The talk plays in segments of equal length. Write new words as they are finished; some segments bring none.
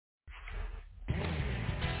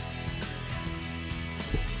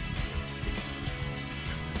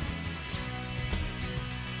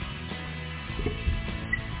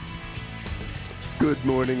Good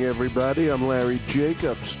morning, everybody. I'm Larry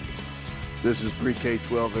Jacobs. This is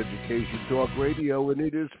Pre-K-12 Education Talk Radio, and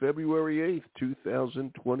it is February 8th,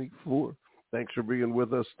 2024. Thanks for being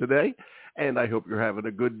with us today, and I hope you're having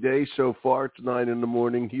a good day so far. It's 9 in the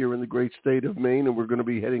morning here in the great state of Maine, and we're going to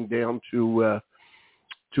be heading down to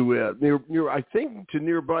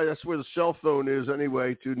nearby. That's where the cell phone is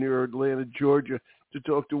anyway, to near Atlanta, Georgia, to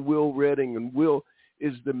talk to Will Redding. And Will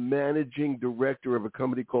is the managing director of a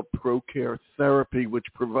company called ProCare Therapy, which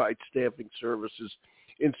provides staffing services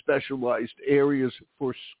in specialized areas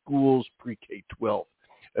for schools pre-K-12.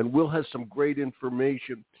 And Will has some great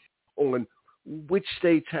information on which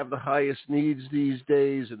states have the highest needs these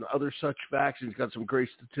days and other such facts. He's got some great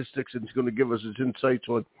statistics, and he's going to give us his insights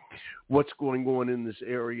on what's going on in this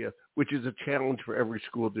area, which is a challenge for every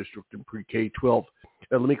school district in pre-K-12.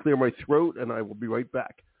 Let me clear my throat, and I will be right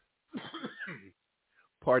back.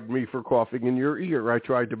 Pardon me for coughing in your ear. I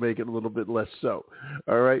tried to make it a little bit less so.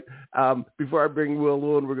 All right. Before I bring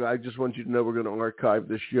Will on, I just want you to know we're going to archive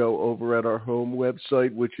the show over at our home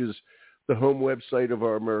website, which is the home website of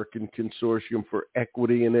our American Consortium for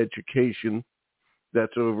Equity in Education.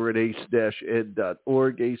 That's over at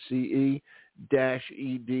ace-ed.org, ace-ed.org.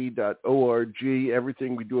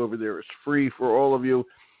 Everything we do over there is free for all of you.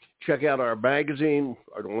 Check out our magazine,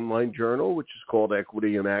 our online journal, which is called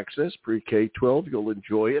Equity and Access, Pre-K-12. You'll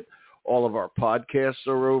enjoy it. All of our podcasts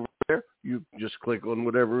are over there. You just click on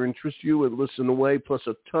whatever interests you and listen away, plus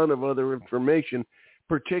a ton of other information,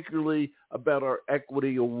 particularly about our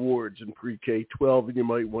equity awards in pre-K-12. And you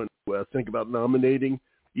might want to think about nominating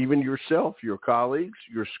even yourself, your colleagues,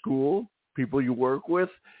 your school, people you work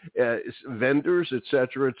with, vendors, et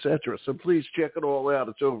cetera, et cetera. So please check it all out.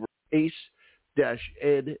 It's over at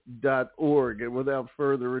ace-ed.org. And without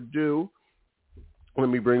further ado, let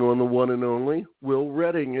me bring on the one and only Will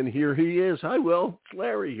Redding. And here he is. Hi, Will. It's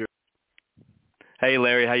Larry here. Hey,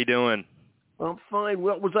 Larry. How you doing? I'm fine.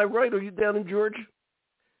 Well, was I right? Are you down in Georgia?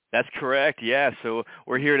 That's correct, yeah. So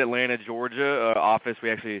we're here at Atlanta, Georgia office. We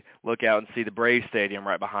actually look out and see the Braves Stadium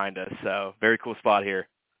right behind us. So very cool spot here.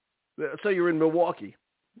 So you're in Milwaukee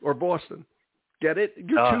or Boston. Get it?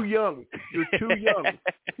 You're too young. You're too young.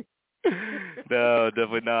 No,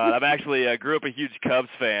 definitely not. I'm actually grew up a huge Cubs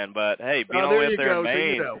fan, but hey, being all the way up there in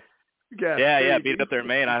Maine. So yeah, being up there in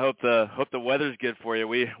Maine. I hope the weather's good for you.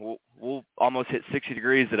 We'll almost hit 60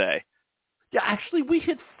 degrees today. Yeah, actually, we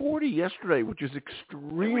hit 40 yesterday, which is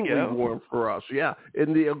extremely warm for us. Yeah,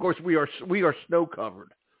 and of course we are snow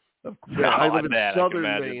covered. I live in southern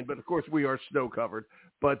Maine, but of course we are snow covered.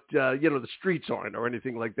 But the streets aren't or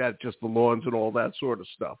anything like that, just the lawns and all that sort of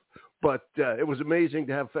stuff. But it was amazing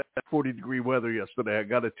to have 40-degree weather yesterday. I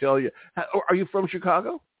got to tell you. Are you from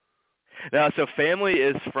Chicago? No, so family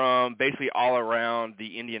is from basically all around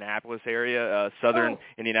the Indianapolis area, southern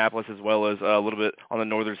Indianapolis, as well as a little bit on the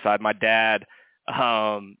northern side. My dad,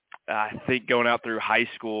 I think going out through high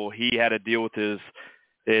school, he had to deal with his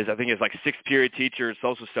I think his like sixth period teacher in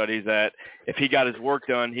social studies that if he got his work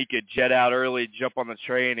done, he could jet out early, jump on the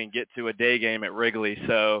train, and get to a day game at Wrigley.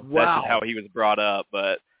 So That's just how he was brought up.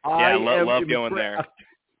 But yeah, I love going there.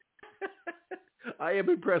 I am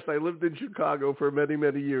impressed. I lived in Chicago for many,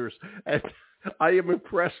 many years, and I am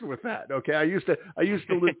impressed with that. Okay, I used to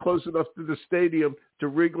live close enough to the stadium to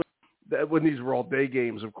Wrigley that when these were all day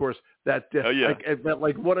games, of course. At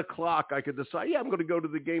like 1 o'clock, I could decide. Yeah, I'm going to go to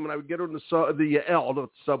the game, and I would get on the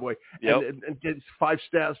subway, and get 5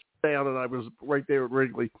 steps down, and I was right there at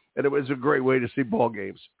Wrigley, and it was a great way to see ball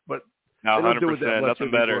games. But no, 100%, nothing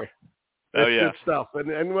better. That's good stuff.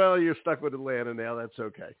 And well, you're stuck with Atlanta now. That's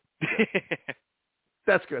okay.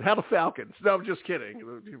 That's good. How the Falcons? No, I'm just kidding.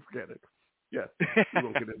 You forget it. Yeah, we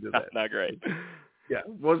won't get into that. Not great. Yeah, it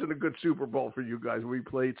wasn't a good Super Bowl for you guys. We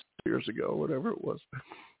played years ago, whatever it was.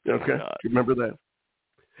 Okay, do you remember that?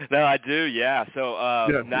 No, I do. Yeah. So,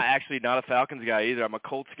 not a Falcons guy either. I'm a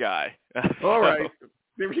Colts guy. All right.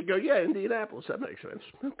 Maybe we should go. Yeah, Indianapolis. That makes sense.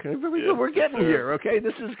 Okay, very good. We're getting here. Okay,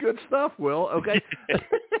 this is good stuff. Will. Okay.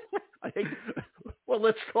 Well,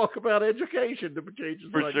 let's talk about education. The changes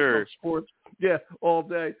for sure. Sports. Yeah, all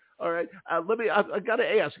day. All right. I got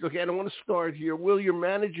to ask. Okay, I don't want to start here. Will, you're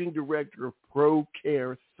managing director of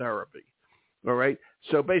ProCare Therapy. All right.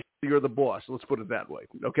 So basically, you're the boss. Let's put it that way.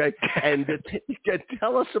 Okay. And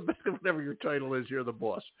tell us about whatever your title is. You're the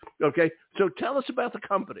boss. Okay. So tell us about the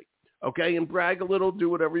company. Okay, and brag a little. Do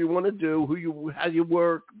whatever you want to do. How you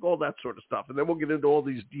work, all that sort of stuff, and then we'll get into all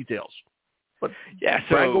these details. But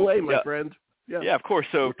brag away, my friend. Yeah, of course.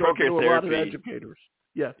 So ProCare Therapy. A lot of educators.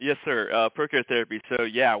 Yeah. Yes, sir. ProCare Therapy. So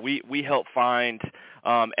we help find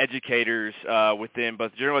educators within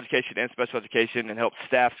both general education and special education, and help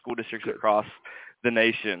staff school districts across the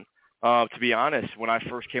nation. To be honest, when I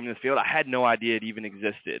first came in the field, I had no idea it even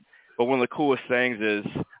existed. But one of the coolest things is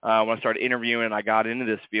when I started interviewing and I got into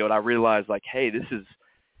this field, I realized, like, hey, this is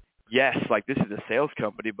a sales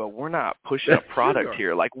company, but we're not pushing a product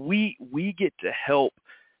here. Like, we get to help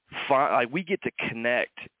we get to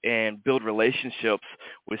connect and build relationships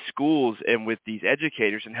with schools and with these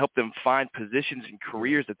educators and help them find positions and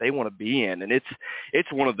careers that they want to be in. And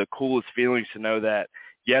it's one of the coolest feelings to know that,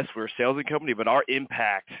 yes, we're a sales company, but our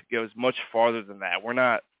impact goes much farther than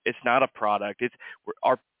that. It's not a product.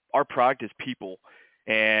 Our product is people.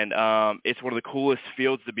 And it's one of the coolest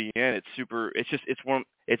fields to be in.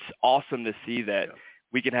 It's awesome to see that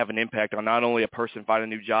we can have an impact on not only a person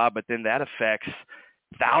finding a new job, but then that affects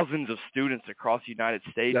thousands of students across the United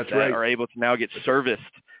States are able to now get serviced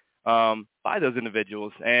by those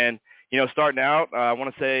individuals. And, starting out, I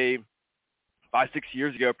want to say 5-6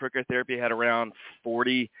 years ago, ProCare Therapy had around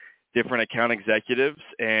 40 different account executives,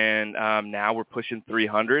 and now we're pushing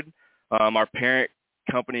 300. Our parent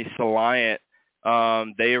company, Soliant, I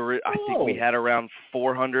think we had around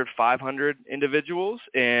 400, 500 individuals,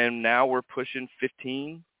 and now we're pushing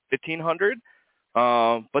 1,500.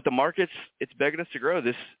 But the market's begging us to grow.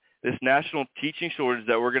 This national teaching shortage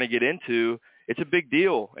that we're going to get into, it's a big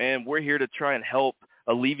deal, and we're here to try and help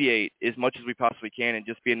alleviate as much as we possibly can and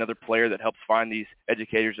just be another player that helps find these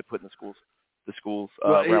educators to put in the schools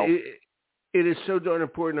realm. It is so darn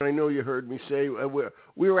important. I know you heard me say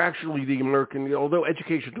we're actually the American, although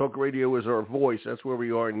Education Talk Radio is our voice, that's where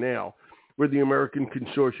we are now. We're the American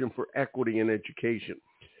Consortium for Equity in Education.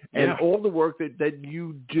 And all the work that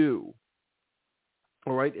you do,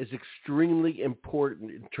 all right, is extremely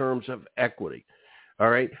important in terms of equity. All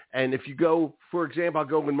right. And if you go, for example, I'll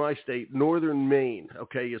go in my state, Northern Maine,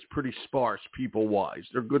 okay, is pretty sparse people-wise.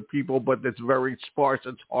 They're good people, but it's very sparse.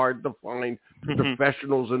 It's hard to find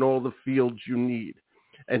professionals in all the fields you need.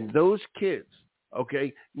 And those kids,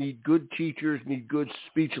 okay, need good teachers, need good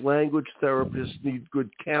speech-language therapists, need good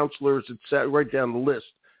counselors, et cetera, right down the list,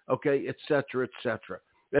 okay, et cetera, et cetera.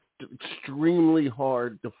 That's extremely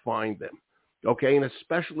hard to find them. Okay, and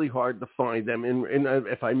especially hard to find them in,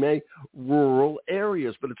 if I may, rural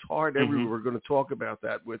areas. But it's hard everywhere. We're going to talk about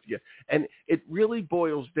that with you. And it really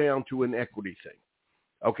boils down to an equity thing.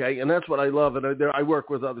 Okay, and that's what I love. And I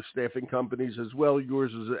work with other staffing companies as well.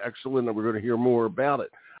 Yours is excellent, and we're going to hear more about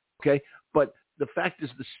it. Okay, but the fact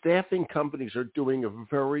is the staffing companies are doing a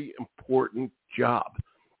very important job.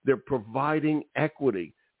 They're providing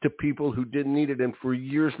equity to people who didn't need it. And for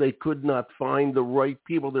years, they could not find the right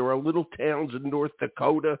people. There are little towns in North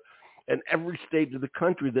Dakota and every state of the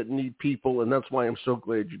country that need people. And that's why I'm so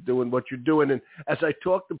glad you're doing what you're doing. And as I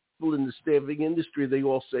talk to people in the staffing industry, they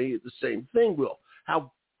all say the same thing, Will,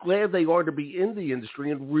 how glad they are to be in the industry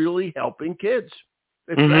and really helping kids.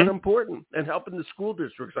 It's that important. And helping the school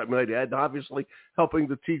districts, I might add, obviously helping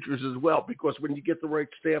the teachers as well, because when you get the right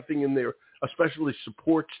staffing in there, especially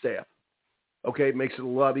support staff, okay, it makes it a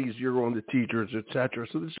lot easier on the teachers, et cetera.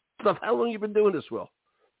 So this stuff, how long have you been doing this, Will?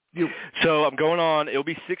 So I'm going on, it'll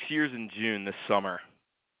be 6 years in June this summer.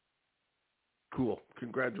 Cool.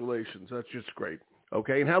 Congratulations. That's just great.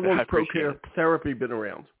 Okay, and how long has ProCare Therapy been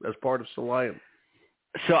around as part of Soliant?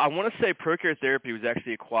 So I want to say ProCare Therapy was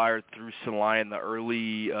actually acquired through Soliant in the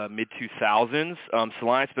early mid-2000s.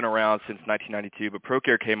 Soliant's been around since 1992, but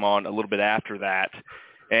ProCare came on a little bit after that.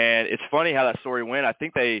 And it's funny how that story went. I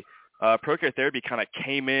think ProCare Therapy kind of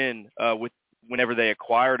came in with whenever they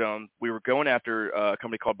acquired them. We were going after a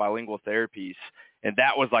company called Bilingual Therapies, and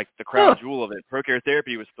that was like the crown jewel of it. ProCare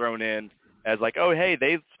Therapy was thrown in as like, oh, hey,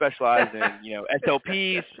 they specialize in,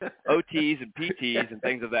 SLPs, OTs, and PTs and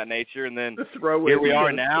things of that nature. And then here we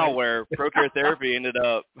are now where ProCare Therapy ended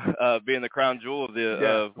up being the crown jewel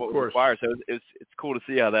of what was acquired. So it's cool to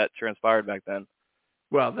see how that transpired back then.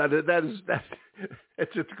 Well,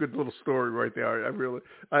 it's just a good little story right there.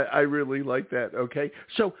 I really like that. Okay,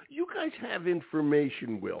 so you guys have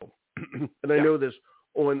information, Will, and I know this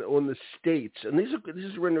on the states, and these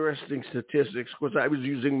are interesting statistics because I was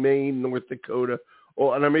using Maine, North Dakota,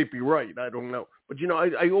 and I may be right. I don't know, but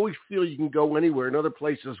I always feel you can go anywhere. Another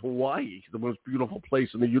place is Hawaii, the most beautiful place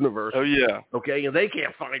in the universe. Oh yeah. Okay, and they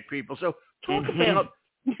can't find people. So talk about.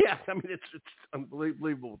 Yeah, I mean, it's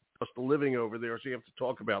unbelievable just living over there, so you have to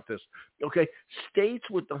talk about this. Okay, states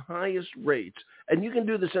with the highest rates, and you can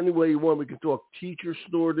do this any way you want. We can talk teacher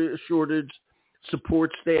shortage,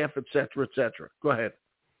 support staff, et cetera, et cetera. Go ahead.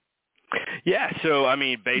 Yeah, so, I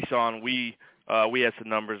mean, based on we had some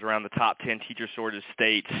numbers around the top 10 teacher shortage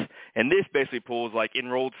states, and this basically pulls like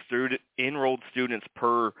enrolled students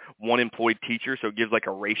per one employed teacher, so it gives like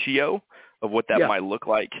a ratio of what that might look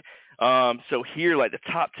like. So here, like the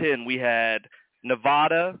top 10, we had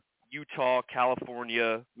Nevada, Utah,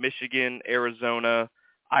 California, Michigan, Arizona,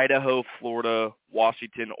 Idaho, Florida,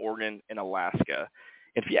 Washington, Oregon, and Alaska.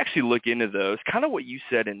 And if you actually look into those, kind of what you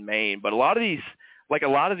said in Maine, but a lot of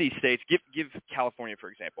these states, give California, for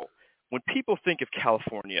example. When people think of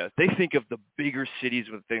California, they think of the bigger cities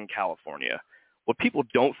within California. What people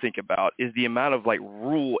don't think about is the amount of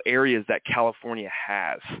rural areas that California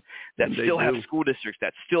has that still have school districts,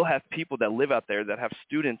 that still have people that live out there, that have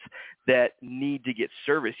students that need to get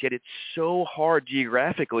service. Yet it's so hard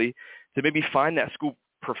geographically to maybe find that school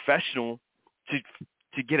professional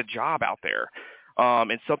to get a job out there.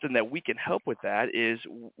 And something that we can help with that is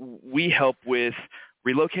we help with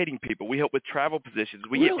relocating people. We help with travel positions.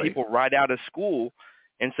 We get people right out of school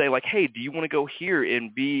and say, hey, do you want to go here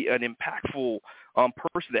and be an impactful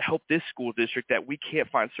person to help this school district that we can't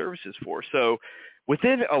find services for? So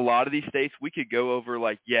within a lot of these states, we could go over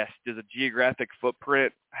yes, does a geographic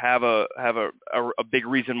footprint have a big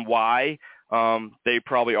reason why they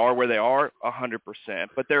probably are where they are? 100%.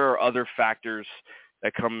 But there are other factors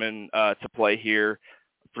that come in to play here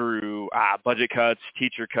through budget cuts,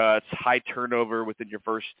 teacher cuts, high turnover within your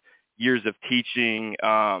first years of teaching,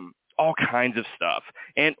 all kinds of stuff.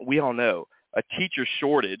 And we all know a teacher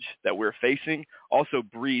shortage that we're facing also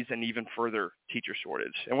breeds an even further teacher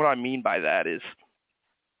shortage. And what I mean by that is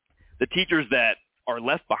the teachers that are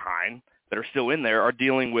left behind, that are still in there, are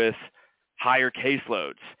dealing with higher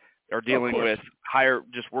caseloads, are dealing with higher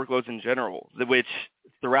just workloads in general, which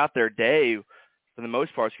throughout their day, for the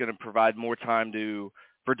most part, is going to provide more time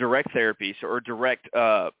for direct therapy or direct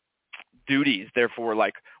duties. Therefore,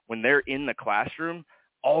 when they're in the classroom,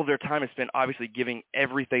 all of their time is spent obviously giving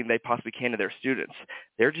everything they possibly can to their students.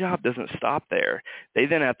 Their job doesn't stop there. They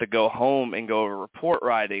then have to go home and go over report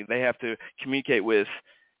writing. They have to communicate with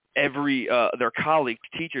their colleagues,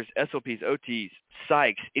 teachers, SLPs, OTs,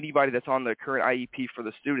 psychs, anybody that's on the current IEP for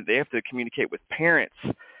the student. They have to communicate with parents.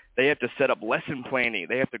 They have to set up lesson planning.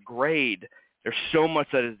 They have to grade. There's so much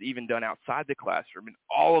that is even done outside the classroom. And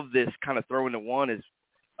all of this kind of thrown into one is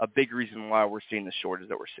a big reason why we're seeing the shortage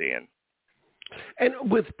that we're seeing. And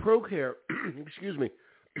with ProCare, excuse me,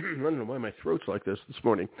 I don't know why my throat's like this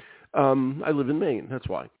morning. I live in Maine, that's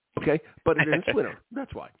why. Okay, but it's winter,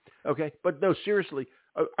 that's why. Okay, but no, seriously,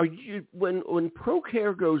 are you when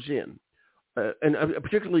ProCare goes in, and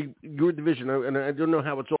particularly your division, and I don't know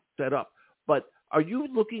how it's all set up, but are you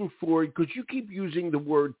looking for? Because you keep using the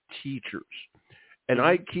word teachers. And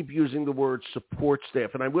I keep using the word support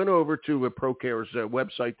staff. And I went over to ProCare's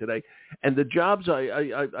website today, and the jobs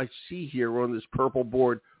I see here on this purple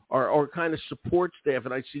board are kind of support staff,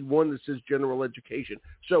 and I see one that says general education.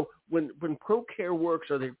 So when ProCare works,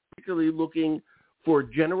 are they particularly looking for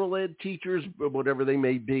general ed teachers, whatever they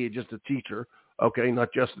may be, just a teacher, okay,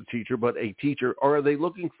 not just a teacher, but a teacher, or are they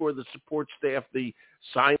looking for the support staff, the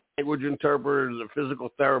sign language interpreter, the physical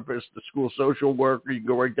therapist, the school social worker? You can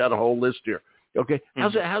go right down a whole list here. Okay.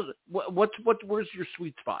 Where's your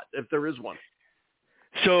sweet spot, if there is one?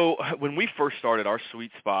 So when we first started, our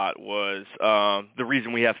sweet spot was the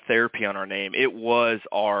reason we have therapy on our name. It was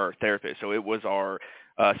our therapist. So it was our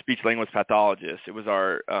speech language pathologist. It was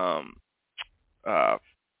our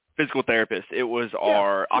physical therapist. It was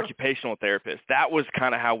our occupational therapist. That was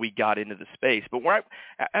kind of how we got into the space. But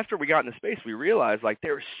after we got into space, we realized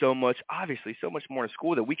there was so much more in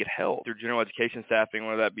school that we could help through general education staffing,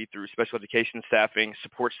 whether that be through special education staffing,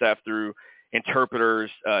 support staff through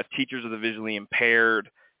interpreters, teachers of the visually impaired,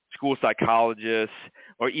 school psychologists,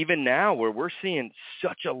 or even now where we're seeing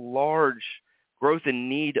such a large growth in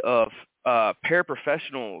need of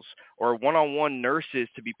paraprofessionals or one-on-one nurses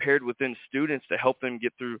to be paired within students to help them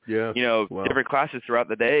get through, different classes throughout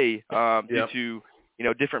the day due to,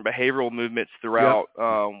 different behavioral movements throughout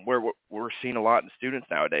where we're seeing a lot in students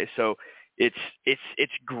nowadays. So it's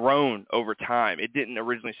grown over time. It didn't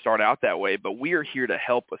originally start out that way, but we are here to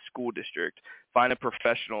help a school district find a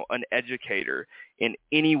professional, an educator in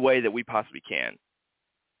any way that we possibly can.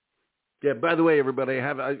 Yeah, by the way, everybody,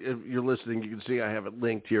 if you're listening, you can see I have it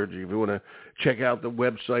linked here. If you want to check out the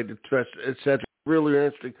website, it's really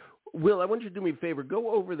interesting. Will, I want you to do me a favor.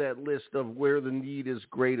 Go over that list of where the need is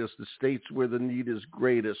greatest, the states where the need is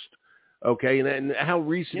greatest, okay, and how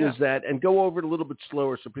recent is that? And go over it a little bit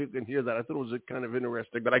slower so people can hear that. I thought it was kind of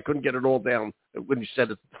interesting, but I couldn't get it all down when you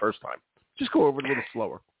said it the first time. Just go over it a little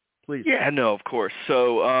slower, please. Yeah, no, of course.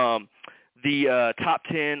 So the top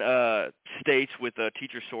 10 states with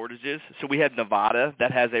teacher shortages. So we had Nevada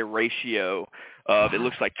that has a ratio of, it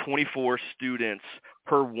looks like 24 students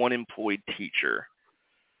per one employed teacher.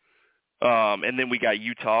 And then we got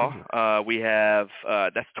Utah. We have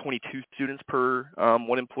that's 22 students per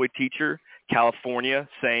one employed teacher. California,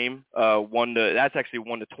 same, that's actually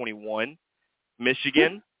 1 to 21.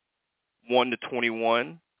 Michigan, 1 to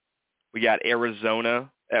 21. We got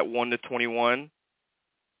Arizona at 1 to 21.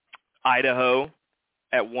 Idaho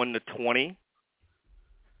at 1 to 20.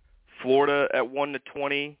 Florida at 1 to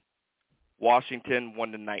 20. Washington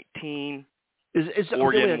 1 to 19.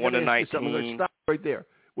 Oregon 1 to 19. Stop right there.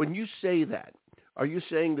 When you say that, are you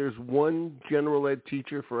saying there's one general ed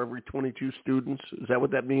teacher for every 22 students? Is that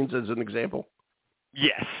what that means as an example?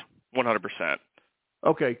 Yes, 100%.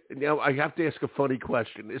 Okay. Now I have to ask a funny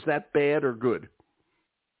question. Is that bad or good?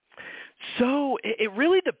 So it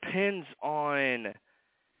really depends on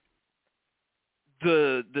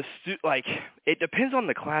it depends on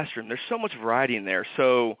the classroom. There's so much variety in there.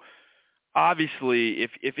 So obviously,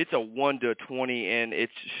 if it's a 1 to 20 and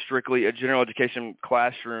it's strictly a general education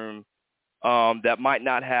classroom that might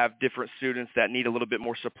not have different students that need a little bit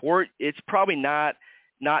more support, it's probably not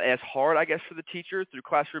as hard, I guess, for the teacher through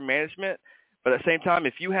classroom management. But at the same time,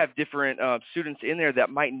 if you have different students in there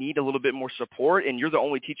that might need a little bit more support and you're the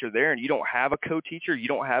only teacher there and you don't have a co-teacher, you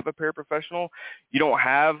don't have a paraprofessional, you don't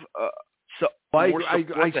have more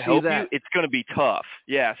support to help you, it's going to be tough.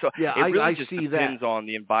 Yeah, so it really just depends on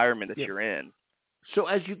the environment that you're in. So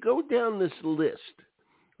as you go down this list,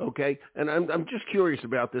 okay, and I'm just curious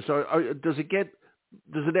about this, does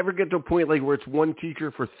it ever get to a point like where it's one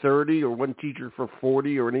teacher for 30 or one teacher for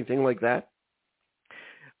 40 or anything like that?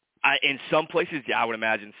 In some places, yeah, I would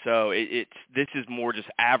imagine so. This is more just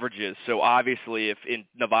averages. So obviously, if in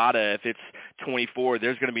Nevada, if it's 24,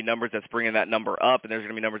 there's going to be numbers that's bringing that number up, and there's going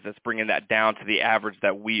to be numbers that's bringing that down to the average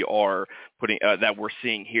that we are that we're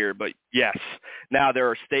seeing here. But yes, now there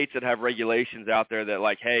are states that have regulations out there that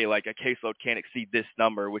like, hey, like a caseload can't exceed this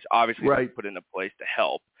number, which obviously is put into place to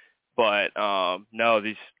help. But no,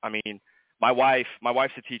 my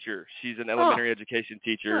wife's a teacher. She's an elementary education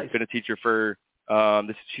teacher. Nice. Been a teacher for.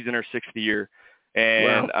 She's in her 6th year,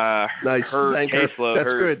 and nice. her Thank caseload. That's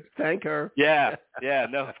good. Thank her. Yeah,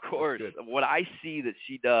 no, of course. What I see that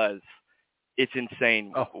she does, it's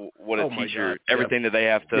insane. What a teacher, everything that they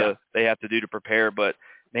have to do to prepare. But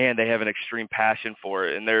man, they have an extreme passion for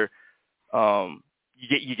it, and they're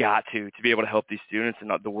you got to be able to help these students and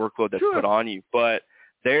not the workload that's put on you. But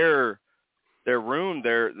their room,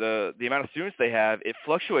 the amount of students they have, it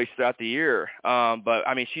fluctuates throughout the year. But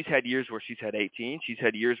I mean, she's had years where she's had 18. She's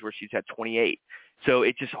had years where she's had 28. So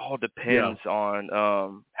it just all depends on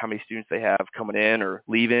how many students they have coming in or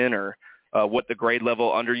leaving, or what the grade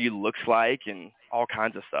level under you looks like, and all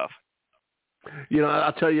kinds of stuff. You know,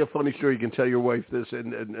 I'll tell you a funny story. You can tell your wife this,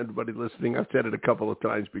 and everybody listening. I've said it a couple of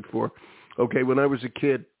times before. Okay, when I was a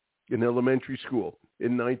kid in elementary school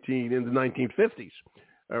in the 1950s,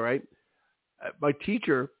 all right, my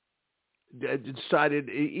teacher decided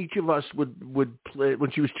each of us would play,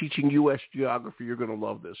 when she was teaching U.S. geography. You're going to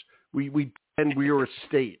love this. We were a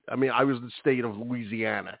state. I mean, I was the state of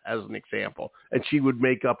Louisiana as an example, and she would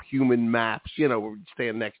make up human maps. You know, we'd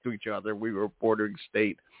stand next to each other. We were a bordering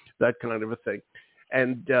state, that kind of a thing.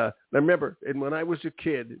 And I remember, and when I was a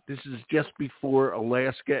kid, this is just before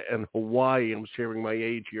Alaska and Hawaii, I'm sharing my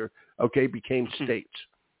age here, okay, became states.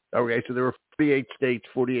 Okay, so there were 48 states,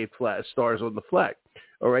 48 stars on the flag.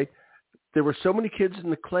 All right, there were so many kids in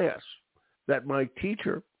the class that my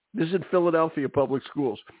teacher, this is in Philadelphia public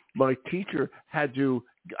schools, my teacher had to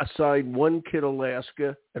assign one kid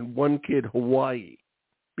Alaska and one kid Hawaii.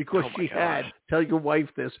 Because she had, tell your wife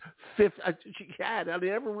this, she had, I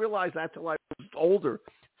never realized that till I was older,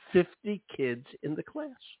 50 kids in the class.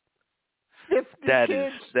 50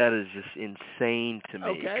 kids. That is just insane to me.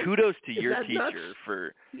 Okay. Kudos to your teacher nuts?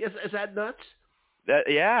 for. Is that nuts?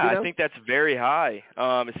 I think that's very high,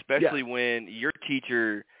 especially when your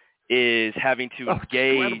teacher is having to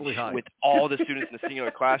engage with all the students in the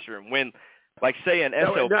singular classroom. When, like, say, an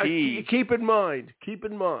SLP. Now, keep in mind,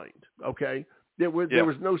 okay. There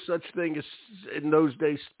was no such thing as, in those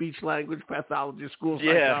days, speech language pathologists, school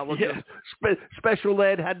psychologists. Special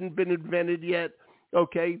ed hadn't been invented yet.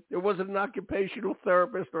 Okay, there wasn't an occupational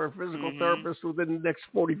therapist or a physical therapist within the next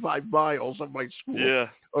 45 miles of my school. Yeah.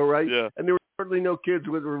 All right. Yeah. And there were certainly no kids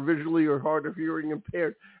who were visually or hard of hearing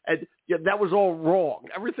impaired. And that was all wrong.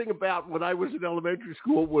 Everything about when I was in elementary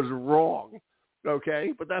school was wrong.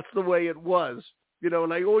 Okay, but that's the way it was. You know,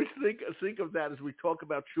 and I always think of that as we talk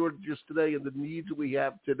about shortages today and the needs we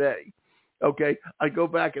have today. Okay, I go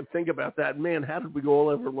back and think about that. Man, how did we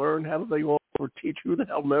all ever learn? How did they all ever teach? Who the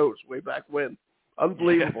hell knows? Way back when.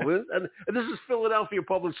 Unbelievable. And this is Philadelphia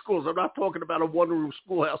public schools. I'm not talking about a one-room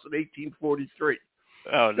schoolhouse in 1843.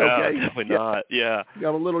 Oh, no, definitely not. Yeah.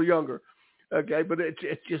 I'm a little younger. Okay, but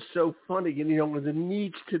it's just so funny. And, the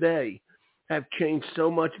needs today have changed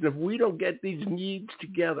so much. And if we don't get these needs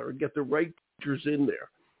together and get the right teachers in there,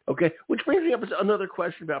 okay, which brings me up with another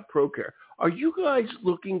question about ProCare. Are you guys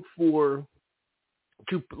looking to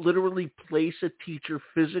literally place a teacher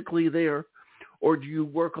physically there, or do you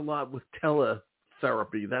work a lot with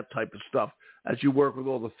teletherapy, that type of stuff, as you work with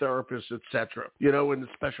all the therapists, et cetera, and the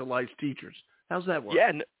specialized teachers? How's that work?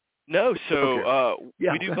 Yeah, no. So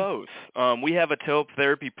we do go both. We have a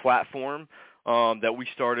teletherapy platform that we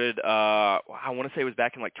started. I want to say it was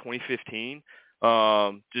back in like 2015.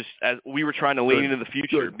 Just as we were trying to lean into the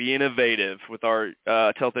future, be innovative with our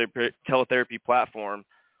teletherapy platform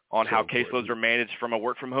on how caseloads are managed from a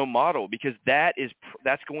work-from-home model, because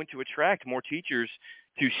that's going to attract more teachers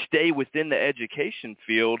to stay within the education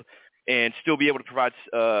field and still be able to provide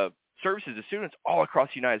services to students all across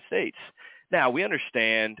the United States. Now, we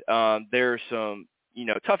understand there are some,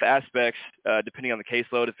 tough aspects depending on the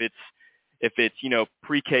caseload. If it's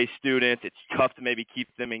pre-K students, it's tough to maybe keep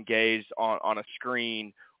them engaged on a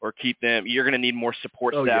screen or keep them. You're going to need more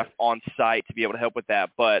support staff on site to be able to help with that.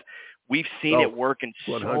 But we've seen it work in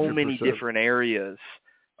 100%. so many different areas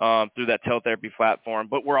through that teletherapy platform.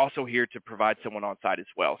 But we're also here to provide someone on site as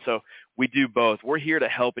well. So we do both. We're here to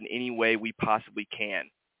help in any way we possibly can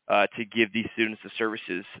to give these students the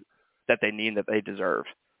services that they need and that they deserve.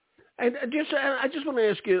 And I just want to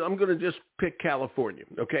ask you, I'm going to just pick California,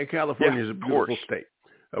 okay? California is a beautiful state,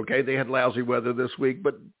 okay? They had lousy weather this week,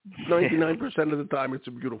 but 99% of the time it's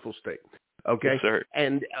a beautiful state, okay? Yes, sir.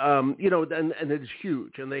 And, and it's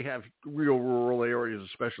huge, and they have real rural areas,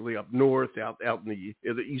 especially up north, out in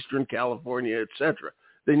the eastern California, et cetera.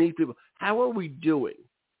 They need people. How are we doing,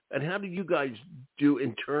 and how do you guys do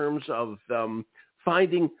in terms of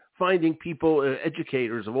finding people,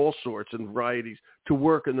 educators of all sorts and varieties, to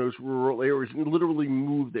work in those rural areas and literally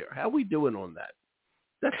move there? How are we doing on that?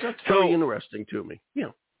 That's very interesting to me.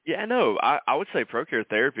 Yeah. Yeah, no, I would say ProCare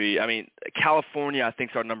therapy. I mean, California, I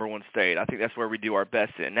think, is our number one state. I think that's where we do our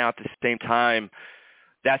best in. Now, at the same time,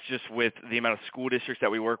 that's just with the amount of school districts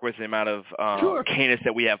that we work with, the amount of candidates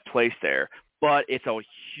that we have placed there. But it's a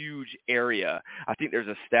huge area. I think there's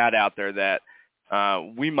a stat out there that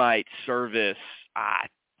we might service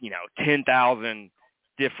 10,000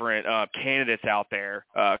 different candidates out there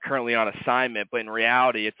currently on assignment, but in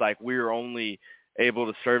reality, it's like we're only able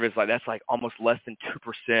to service that's almost less than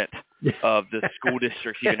 2% of the school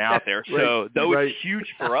districts even out there. So though it's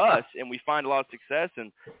huge for us, and we find a lot of success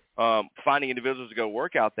in finding individuals to go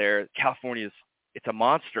work out there, it's a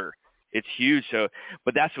monster. It's huge. So,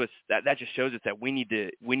 but that just shows us that we need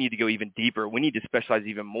to go even deeper. We need to specialize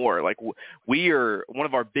even more. Like one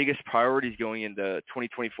of our biggest priorities going into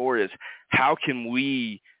 2024 is how can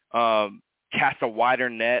we cast a wider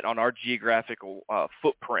net on our geographical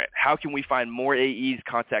footprint? How can we find more AEs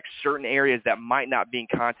contact certain areas that might not be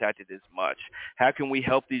contacted as much? How can we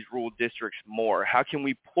help these rural districts more? How can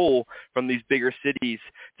we pull from these bigger cities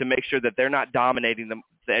to make sure that they're not dominating the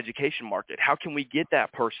education market? How can we get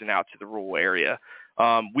that person out to the rural area?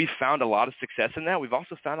 We've found a lot of success in that. We've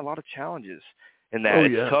also found a lot of challenges in that.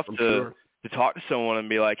 It's tough to talk to someone and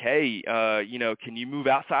be like, hey, can you move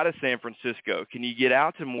outside of San Francisco? Can you get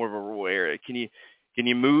out to more of a rural area? Can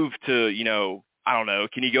you move to, I don't know,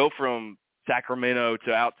 can you go from Sacramento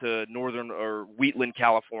to out to northern or Wheatland,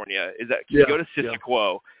 California? Can you go to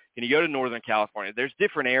Sissaquah? Can you go to Northern California? There's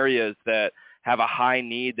different areas that have a high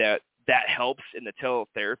need that helps in the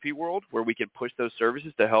teletherapy world, where we can push those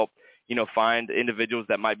services to help, find individuals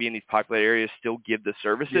that might be in these populated areas, still give the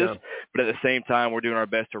services. Yeah. But at the same time, we're doing our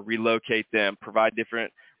best to relocate them, provide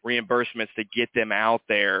different reimbursements to get them out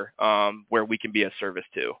there where we can be a service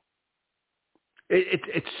to.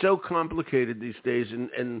 It's so complicated these days,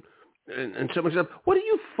 and so much stuff. What do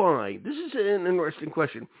you find? This is an interesting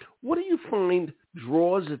question. What do you find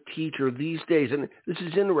draws a teacher these days? And this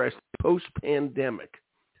is interesting, post-pandemic.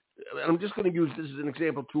 I'm just going to use this as an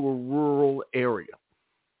example, to a rural area.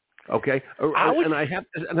 Okay, I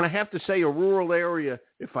have to say a rural area,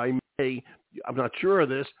 if I may. I'm not sure of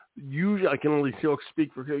this. Usually, I can only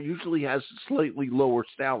speak for here. Usually has slightly lower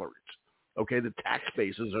salaries. Okay, the tax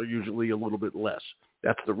bases are usually a little bit less.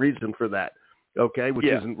 That's the reason for that. Okay, which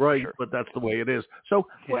isn't right, but that's the way it is. So,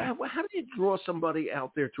 how do you draw somebody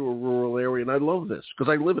out there to a rural area? And I love this because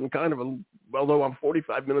I live in kind of although I'm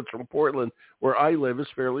 45 minutes from Portland, where I live is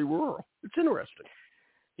fairly rural. It's interesting.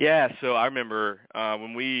 Yeah, so I remember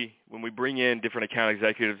when we bring in different account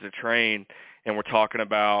executives to train, and we're talking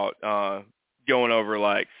about going over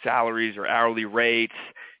like salaries or hourly rates.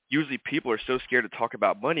 Usually people are so scared to talk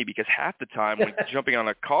about money because half the time when jumping on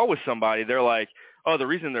a call with somebody, they're like, oh, the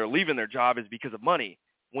reason they're leaving their job is because of money.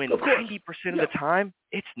 when 90% of the time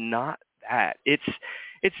it's not that.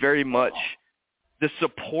 It's very much the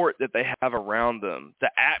support that they have around them,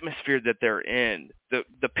 the atmosphere that they're in,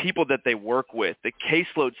 the people that they work with, the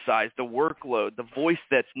caseload size, the workload, the voice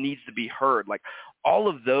that needs to be heard. Like, all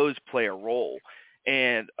of those play a role.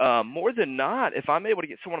 And more than not, if I'm able to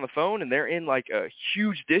get someone on the phone and they're in like a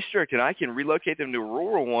huge district and I can relocate them to a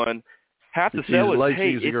rural one, half the sell is,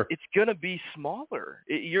 hey, it's going to be smaller.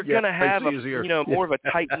 You're going to have more of a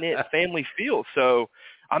tight-knit family feel. So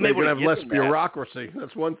I'm able to have less bureaucracy.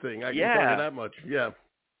 That's one thing. I can tell you that much. Yeah.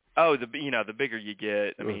 Oh, the bigger you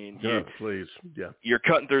get. I mean, you're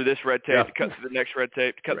cutting through this red tape, to cut through the next red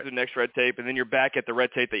tape, to cut through the next red tape, and then you're back at the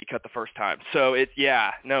red tape that you cut the first time. So it's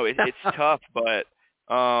tough, but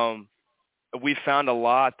we've found a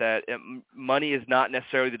lot that money is not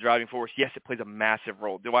necessarily the driving force. Yes, it plays a massive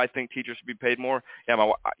role. Do I think teachers should be paid more?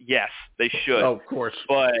 Yes, they should. Oh, of course.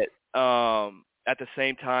 But at the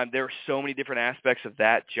same time, there are so many different aspects of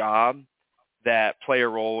that job that play a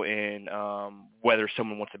role in whether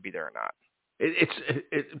someone wants to be there or not.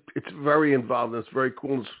 It's very involved, and it's very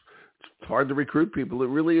cool. It's hard to recruit people. It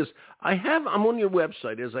really is. I'm on your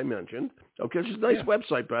website, as I mentioned. Okay, it's a nice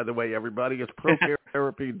website, by the way, everybody. It's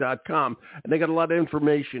ProCareTherapy.com, and they got a lot of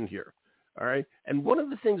information here. All right, and one of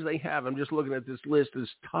the things they have, I'm just looking at this list, is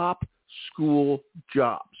top school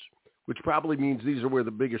jobs, which probably means these are where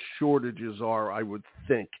the biggest shortages are, I would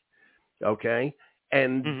think. Okay.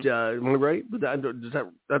 And am I right?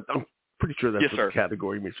 I'm pretty sure that's what the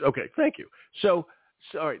category means. Okay, thank you. So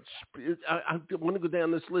all right, I want to go down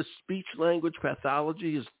this list. Speech language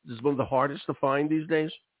pathology is one of the hardest to find these days.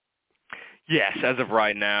 Yes, as of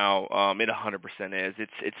right now, it 100% is.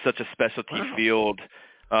 It's such a specialty field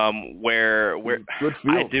where Good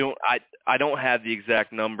field. I don't have the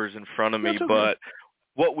exact numbers in front of me, but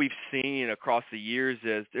what we've seen across the years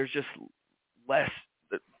is there's just less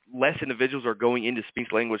individuals are going into speech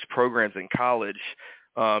language programs in college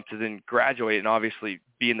to then graduate and obviously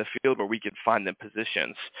be in the field where we can find them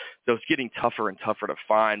positions. So it's getting tougher and tougher to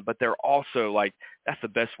find, but they're also like, that's the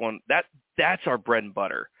best one. That's our bread and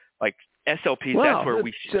butter. Like SLPs, that's where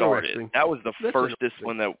we started. That was the first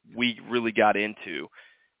discipline that we really got into.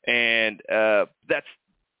 And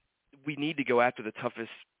we need to go after the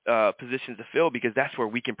toughest positions to fill because that's where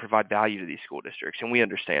we can provide value to these school districts, and we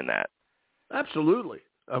understand that. Absolutely.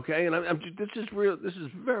 Okay, and this is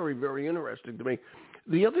very, very interesting to me.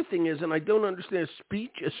 The other thing is, and I don't understand, a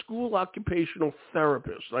school occupational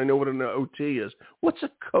therapist. I know what an OT is. What's a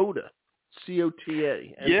COTA?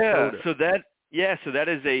 COTA. COTA. So that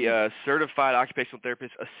is a certified occupational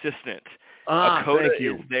therapist assistant. A COTA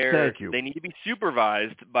is there. They need to be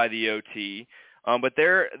supervised by the OT. But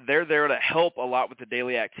they're there to help a lot with the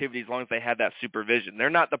daily activities as long as they have that supervision. They're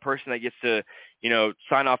not the person that gets to,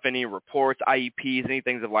 sign off any reports, IEPs,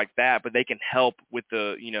 anything like that, but they can help with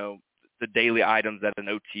the daily items that an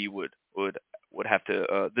OT would have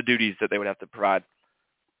to, the duties that they would have to provide.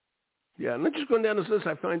 Yeah, and then just going down this list,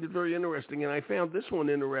 I find it very interesting, and I found this one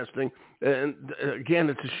interesting. And again,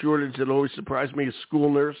 it's a shortage that always surprised me: is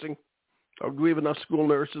school nursing. Do we have enough school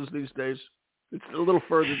nurses these days? It's a little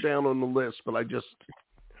further down on the list, but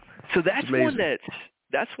So that's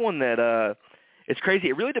one that it's crazy.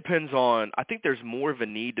 It really depends on. I think there's more of a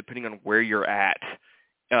need depending on where you're at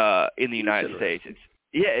in the United States.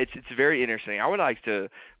 It's very interesting. I would like to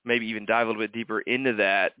maybe even dive a little bit deeper into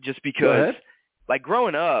that, just because, like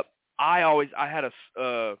growing up, I had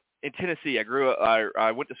in Tennessee.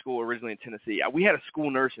 I went to school originally in Tennessee. We had a school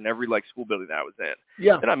nurse in every school building that I was in.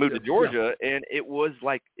 Yeah. Then I moved to Georgia, and it was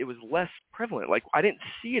less prevalent. Like I didn't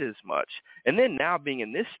see it as much. And then now being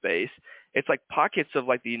in this space, it's like pockets of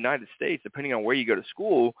the United States, depending on where you go to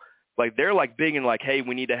school. Like they're big in hey,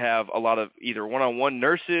 we need to have a lot of either one-on-one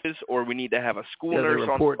nurses or we need to have a school nurse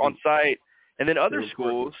on site. And then other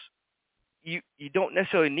schools, you don't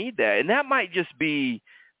necessarily need that, and that might just be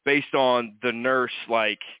based on the nurse,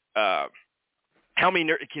 how many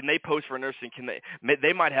can they post for nursing?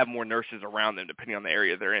 They might have more nurses around them depending on the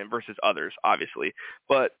area they're in versus others, obviously.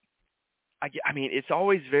 But I mean, it's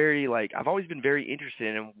always very I've always been very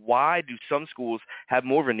interested in why do some schools have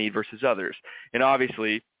more of a need versus others. And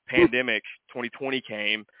obviously, pandemic 2020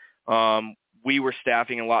 came. We were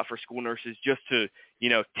staffing a lot for school nurses just to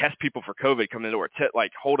test people for COVID coming in or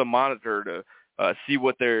hold a monitor to see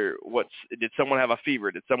did someone have a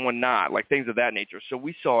fever? Did someone not? Things of that nature. So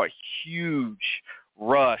we saw a huge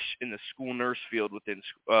rush in the school nurse field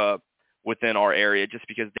within our area just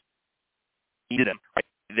because they needed them. Right?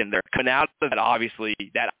 Then they're coming out of that. Obviously,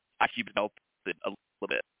 that actually helped it a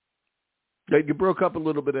little bit. You broke up a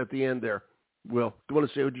little bit at the end there. Will, do you want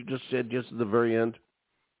to say what you just said just at the very end?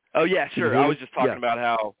 Oh, yeah, Can you sure. hear I me? was just talking about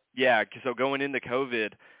how, so going into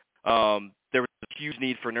COVID, there was a huge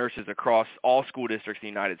need for nurses across all school districts in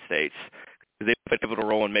the United States. They played a pivotal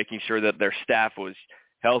role in making sure that their staff was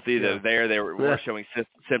healthy, they were showing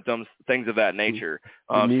symptoms, things of that nature.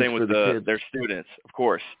 Same with their students, of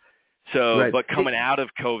course. So, but coming out of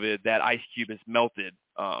COVID, that ice cube has melted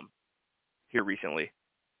here recently.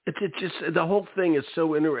 It's just the whole thing is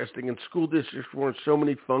so interesting, and school districts run so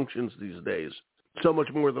many functions these days, so much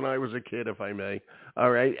more than I was a kid, if I may.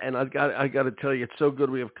 All right, and I got to tell you, it's so good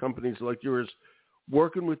we have companies like yours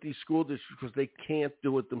working with these school districts because they can't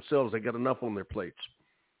do it themselves. They got enough on their plates.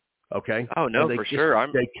 Okay. Oh no, for sure.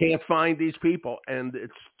 They can't find these people, and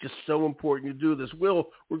it's just so important you do this. Will,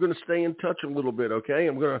 we're going to stay in touch a little bit. Okay,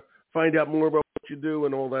 I'm going to find out more about what you do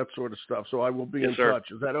and all that sort of stuff. So I will be in touch.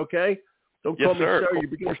 Is that okay? Don't call me sir.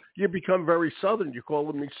 You become very Southern. You're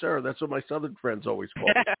calling me sir. That's what my Southern friends always call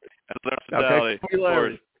me. Okay,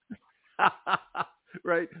 Larry.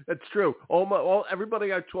 Right, that's true.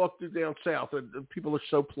 Everybody I talk to down south, and people are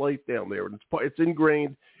so polite down there, and it's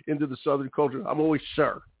ingrained into the Southern culture. I'm always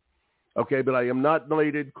sir. Okay, but I am not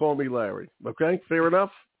knighted. Call me Larry. Okay, fair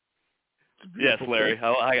enough. Yes, Larry.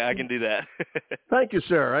 I can do that. Thank you,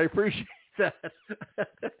 sir. I appreciate that.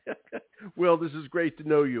 Well, this is great to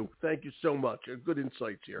know you. Thank you so much. Good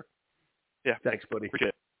insights here. Yeah. Thanks, buddy. Appreciate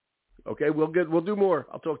it. Okay, we'll do more.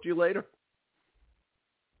 I'll talk to you later.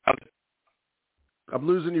 Okay. I'm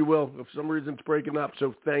losing you, Will. For some reason, it's breaking up,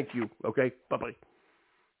 so thank you. Okay, bye-bye.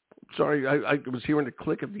 Sorry, I was hearing a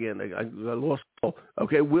click at the end. I lost it all.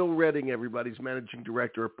 Okay, Will Redding, everybody's managing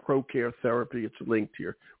director of ProCare Therapy. It's linked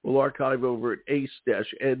here. We'll archive over at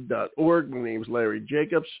ace-ed.org. My name's Larry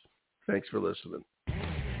Jacobs. Thanks for listening.